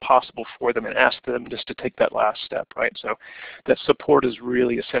much as possible for them and ask them just to take that last step, right? So that support is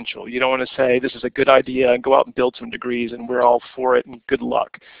really essential. You don't want to say this is a good idea and go out and build some degrees and we're all for it and good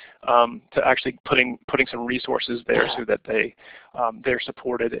luck. To actually putting some resources there so that they're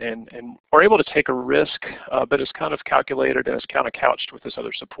supported and are able to take a risk, but it's kind of calculated and it's kind of couched with this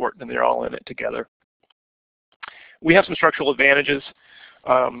other support, and they're all in it together. We have some structural advantages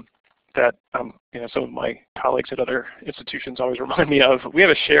that some of my colleagues at other institutions always remind me of. We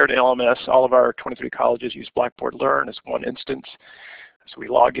have a shared LMS. All of our 23 colleges use Blackboard Learn as one instance. So we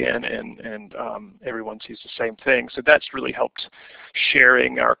log in and everyone sees the same thing. So that's really helped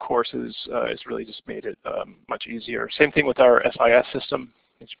sharing our courses. It's really just made it much easier. Same thing with our SIS system,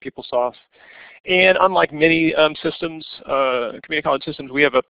 it's PeopleSoft. And unlike many systems, community college systems, we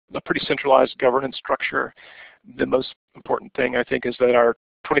have a pretty centralized governance structure. The most important thing, I think, is that our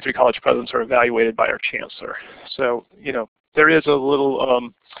 23 college presidents are evaluated by our chancellor. So, there is a little,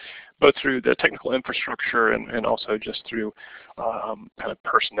 both through the technical infrastructure and also just through kind of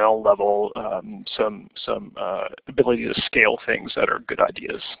personnel level, some ability to scale things that are good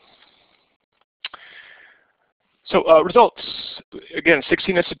ideas. So results, again,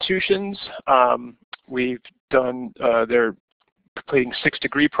 16 institutions. We've done, they're completing 6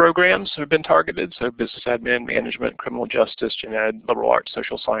 degree programs have been targeted. So business admin, management, criminal justice, gen ed, liberal arts,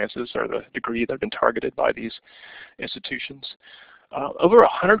 social sciences are the degree that have been targeted by these institutions. Over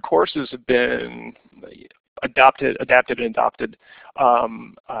 100 courses have been adapted and adopted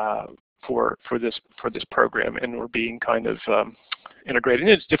for this program, and we're being kind of integrated. And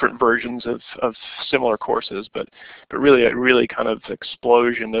it's different versions of similar courses, but really a really kind of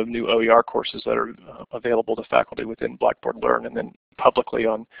explosion of new OER courses that are available to faculty within Blackboard Learn and then publicly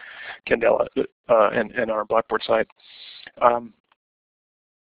on Candela and our Blackboard site.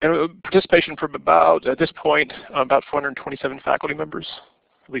 And participation from about, at this point, about 427 faculty members,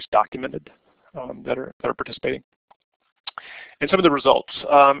 at least documented, that are participating. And some of the results.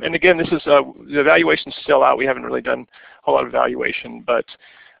 And again, this is the evaluation's still out. We haven't really done a whole lot of evaluation, but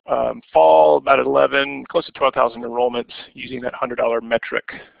fall about 11, close to 12,000 enrollments using that $100 metric,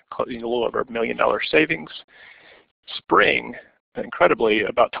 a little over $1 million savings. Spring, incredibly,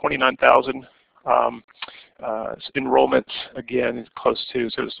 about 29,000. Enrollments, again, close to,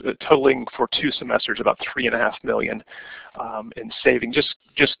 so it's totaling for 2 semesters about $3.5 million in saving, just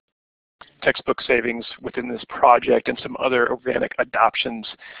textbook savings within this project and some other organic adoptions.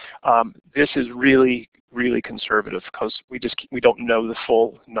 This is really, really conservative because we don't know the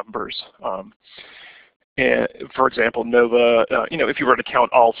full numbers. And for example, NOVA, if you were to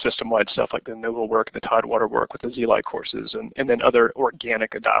count all system-wide stuff like the NOVA work, the Tidewater work with the ZLite courses, and then other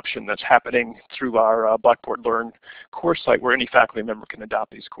organic adoption that's happening through our Blackboard Learn course site where any faculty member can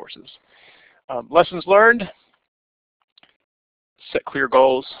adopt these courses. Lessons learned, set clear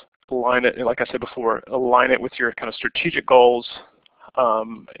goals, align it, and like I said before, align it with your kind of strategic goals,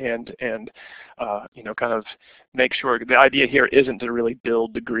 and kind of make sure the idea here isn't to really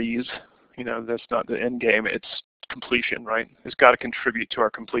build degrees. That's not the end game. It's completion, right? It's got to contribute to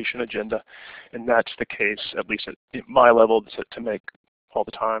our completion agenda, and that's the case, at least at my level, to make all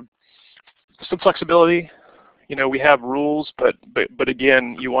the time. Some flexibility. We have rules, but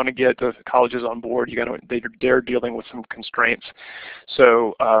again, you want to get the colleges on board. They're dealing with some constraints.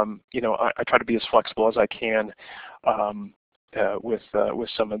 So I try to be as flexible as I can with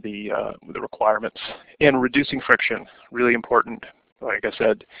some of the requirements, and reducing friction, really important. Like I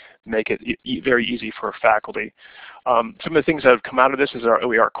said, make it very easy for faculty. Some of the things that have come out of this is our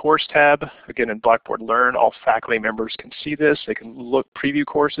OER course tab. Again, in Blackboard Learn, all faculty members can see this. They can preview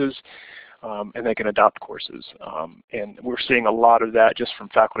courses, and they can adopt courses. And we're seeing a lot of that just from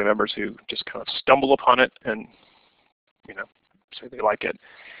faculty members who just kind of stumble upon it and say they like it.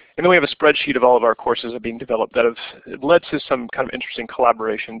 And then we have a spreadsheet of all of our courses that are being developed that have led to some kind of interesting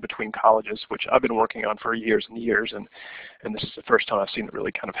collaboration between colleges, which I've been working on for years and years, and this is the first time I've seen it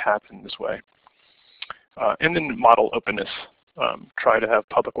really kind of happen this way. And then model openness. Try to have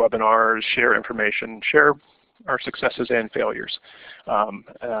public webinars, share information, share successes and failures, and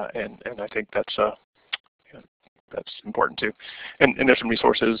I think that's important too. And there's some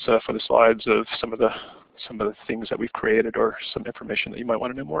resources for the slides of some of the things that we've created or some information that you might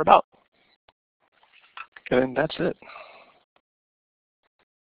want to know more about. And that's it.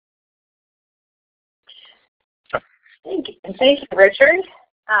 Thank you, Richard.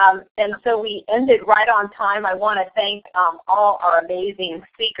 And so we ended right on time. I want to thank all our amazing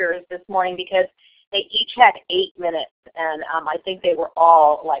speakers this morning because they each had 8 minutes, and I think they were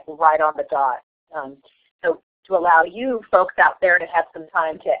all like right on the dot. So to allow you folks out there to have some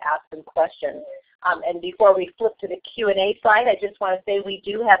time to ask some questions. And before we flip to the Q&A slide, I just want to say we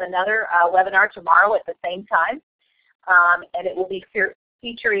do have another webinar tomorrow at the same time, and it will be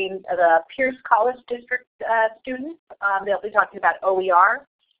featuring the Pierce College District students. They'll be talking about OER.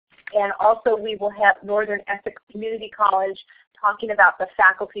 And also we will have Northern Essex Community College talking about the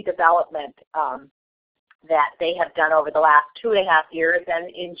faculty development that they have done over the last 2.5 years, and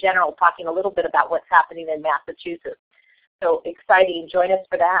in general talking a little bit about what's happening in Massachusetts. So exciting. Join us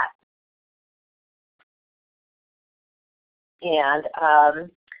for that. And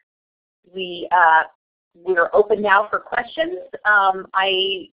we're open now for questions.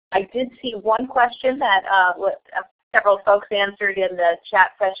 I did see one question that several folks answered in the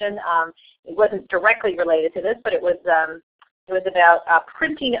chat session. It wasn't directly related to this, but it was about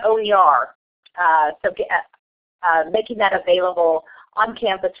printing OER, so making that available on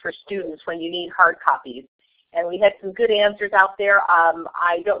campus for students when you need hard copies. And we had some good answers out there.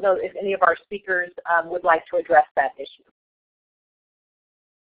 I don't know if any of our speakers would like to address that issue.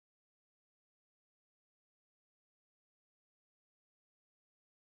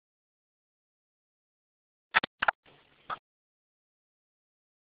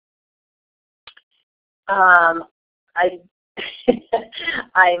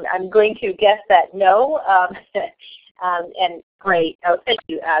 I'm going to guess that no, and great. Oh, thank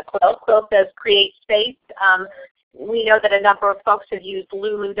you, Quill. Quill says create space. We know that a number of folks have used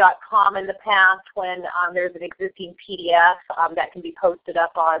lulu.com in the past when there's an existing PDF that can be posted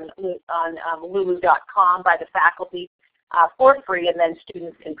up on lulu.com by the faculty for free, and then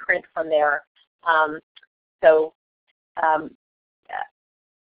students can print from there.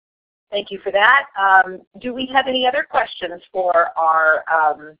 Thank you for that. Do we have any other questions for our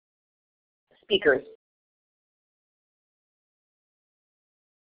speakers?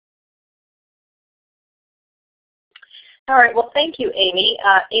 All right, well, thank you, Amy.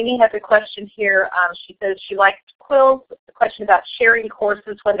 Amy has a question here. She says she liked Quill's question about sharing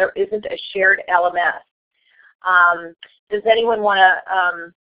courses when there isn't a shared LMS. Does anyone want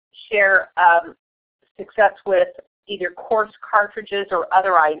to share success with either course cartridges or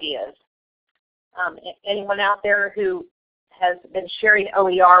other ideas? Anyone out there who has been sharing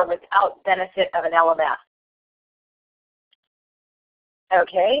OER without benefit of an LMS?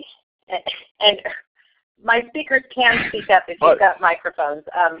 Okay, and my speakers can speak up if you've got microphones.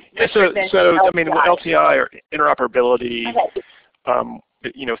 So I mean, LTI or interoperability,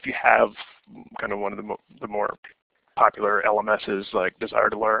 you know, if you have kind of one of the more popular LMSs like Desire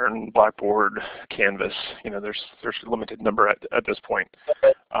to Learn, Blackboard, Canvas, you know, there's a limited number at this point.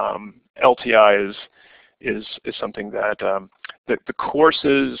 LTI is something that the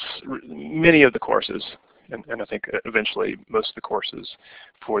courses, many of the courses, and I think eventually most of the courses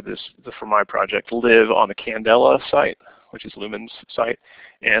for my project live on the Candela site, which is Lumen's site,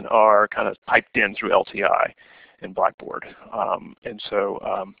 and are kind of piped in through LTI and Blackboard. And so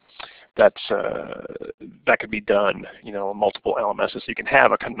that could be done, you know, on multiple LMSs. So you can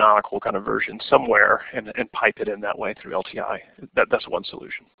have a canonical kind of version somewhere and pipe it in that way through LTI. That's one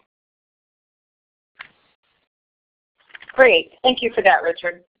solution. Great, thank you for that,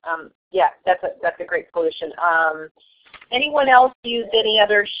 Richard. Yeah, that's a great solution. Anyone else use any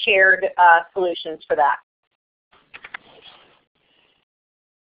other shared solutions for that?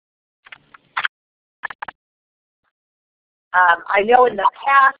 I know in the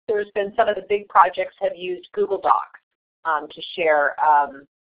past there's been some of the big projects have used Google Docs to share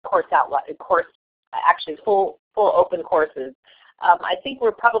actually full open courses. I think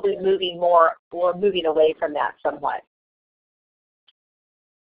we're probably moving away from that somewhat.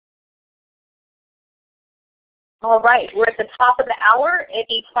 All right, we're at the top of the hour.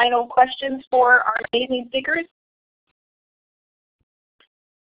 Any final questions for our amazing speakers?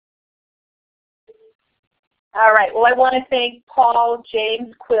 All right, well, I want to thank Paul,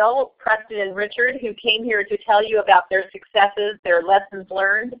 James, Quill, Preston, and Richard, who came here to tell you about their successes, their lessons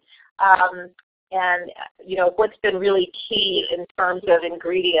learned, and you know, what's been really key in terms of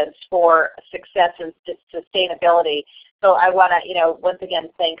ingredients for success and sustainability. So I want to, once again,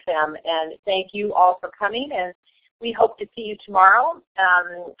 thank them, and thank you all for coming. And we hope to see you tomorrow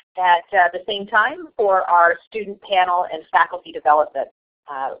at the same time for our student panel and faculty development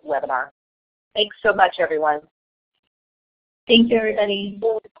webinar. Thanks so much, everyone. Thank you, everybody.